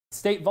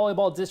State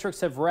volleyball districts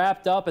have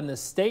wrapped up and the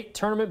state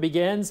tournament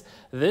begins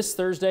this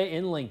Thursday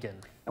in Lincoln.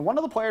 And one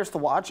of the players to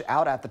watch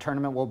out at the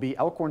tournament will be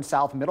Elkhorn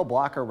South middle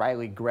blocker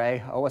Rylee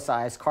Gray.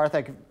 OSI's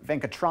Karthik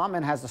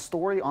Venkatraman has the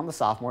story on the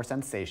sophomore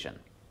sensation.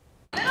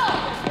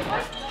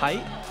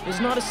 Height is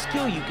not a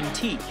skill you can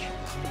teach.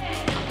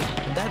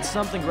 And that's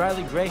something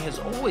Rylee Gray has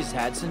always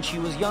had since she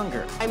was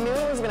younger. I knew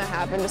it was going to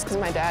happen just because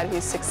my dad,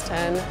 he's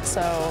 6'10",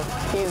 so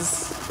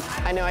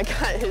I know I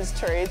got his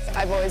traits.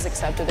 I've always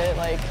accepted it,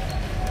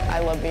 I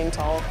love being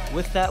tall.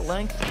 With that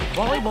length,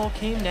 volleyball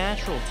came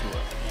natural to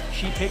her.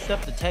 She picked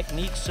up the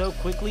technique so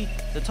quickly,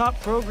 the top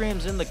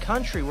programs in the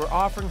country were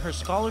offering her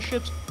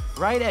scholarships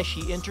right as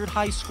she entered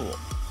high school.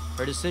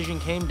 Her decision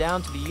came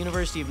down to the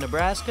University of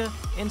Nebraska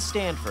and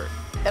Stanford.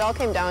 It all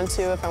came down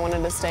to if I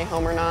wanted to stay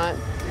home or not,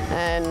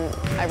 and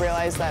I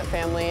realized that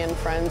family and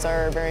friends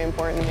are very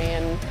important to me,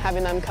 and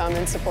having them come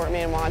and support me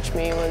and watch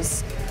me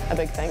was a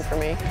big thing for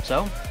me.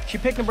 So she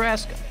picked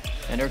Nebraska,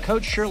 and her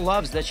coach sure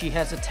loves that she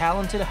has a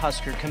talented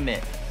Husker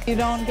commit. You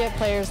don't get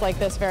players like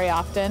this very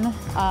often.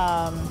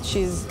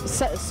 She's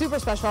super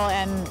special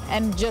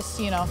and just,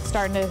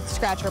 starting to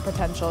scratch her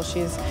potential.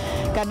 She's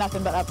got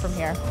nothing but up from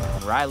here.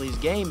 Rylee's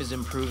game is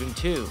improving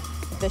too.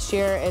 This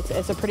year,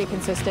 it's a pretty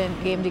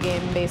consistent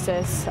game-to-game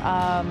basis,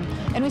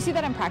 and we see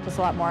that in practice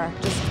a lot more.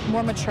 Just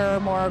more mature,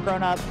 more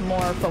grown-up,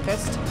 more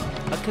focused.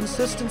 A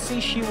consistency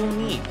she will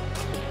need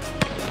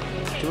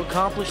to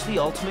accomplish the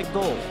ultimate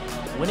goal,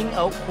 winning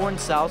Elkhorn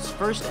South's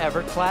first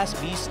ever Class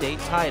B state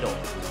title.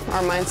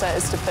 Our mindset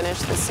is to finish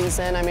the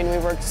season. I mean, we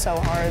worked so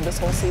hard this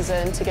whole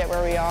season to get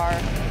where we are,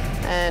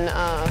 and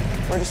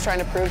we're just trying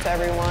to prove to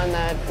everyone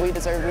that we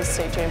deserve this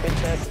state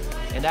championship.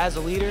 And as a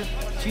leader,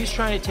 she's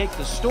trying to take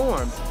the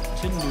Storm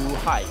to new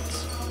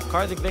heights.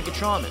 Karthik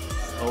Venkatraman,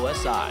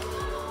 OSI.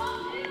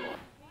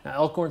 Now,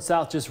 Elkhorn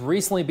South just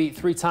recently beat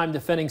three-time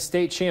defending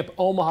state champ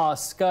Omaha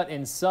Skutt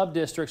in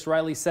sub-districts.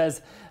 Rylee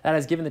says that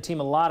has given the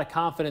team a lot of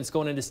confidence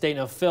going into state.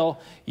 Now, Phil,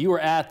 you were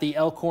at the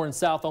Elkhorn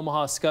South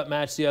Omaha Skutt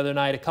match the other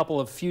night. A couple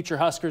of future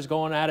Huskers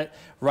going at it.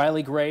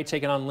 Rylee Gray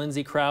taking on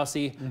Lindsey Krause.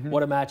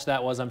 What a match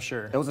that was, I'm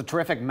sure. It was a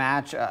terrific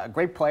match.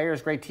 Great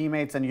players, great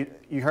teammates, and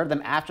you heard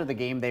them after the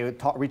game. They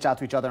would reach out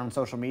to each other on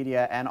social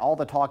media, and all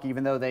the talk,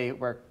 even though they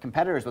were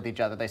competitors with each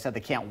other, they said they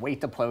can't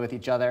wait to play with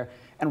each other.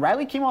 And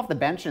Rylee came off the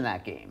bench in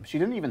that game. She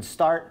didn't even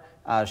start.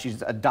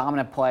 She's a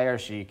dominant player.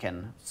 She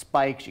can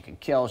spike, she can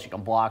kill, she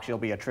can block. She'll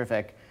be a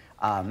terrific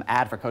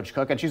add for Coach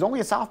Cook. And she's only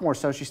a sophomore,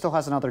 so she still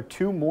has another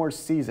 2 more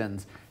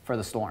seasons for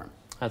the Storm.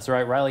 That's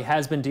right. Rylee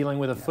has been dealing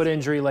with a foot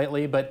injury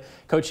lately, but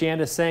Coach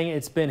Yanda is saying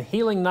it's been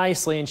healing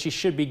nicely and she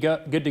should be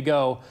good to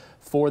go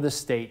for the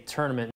state tournament.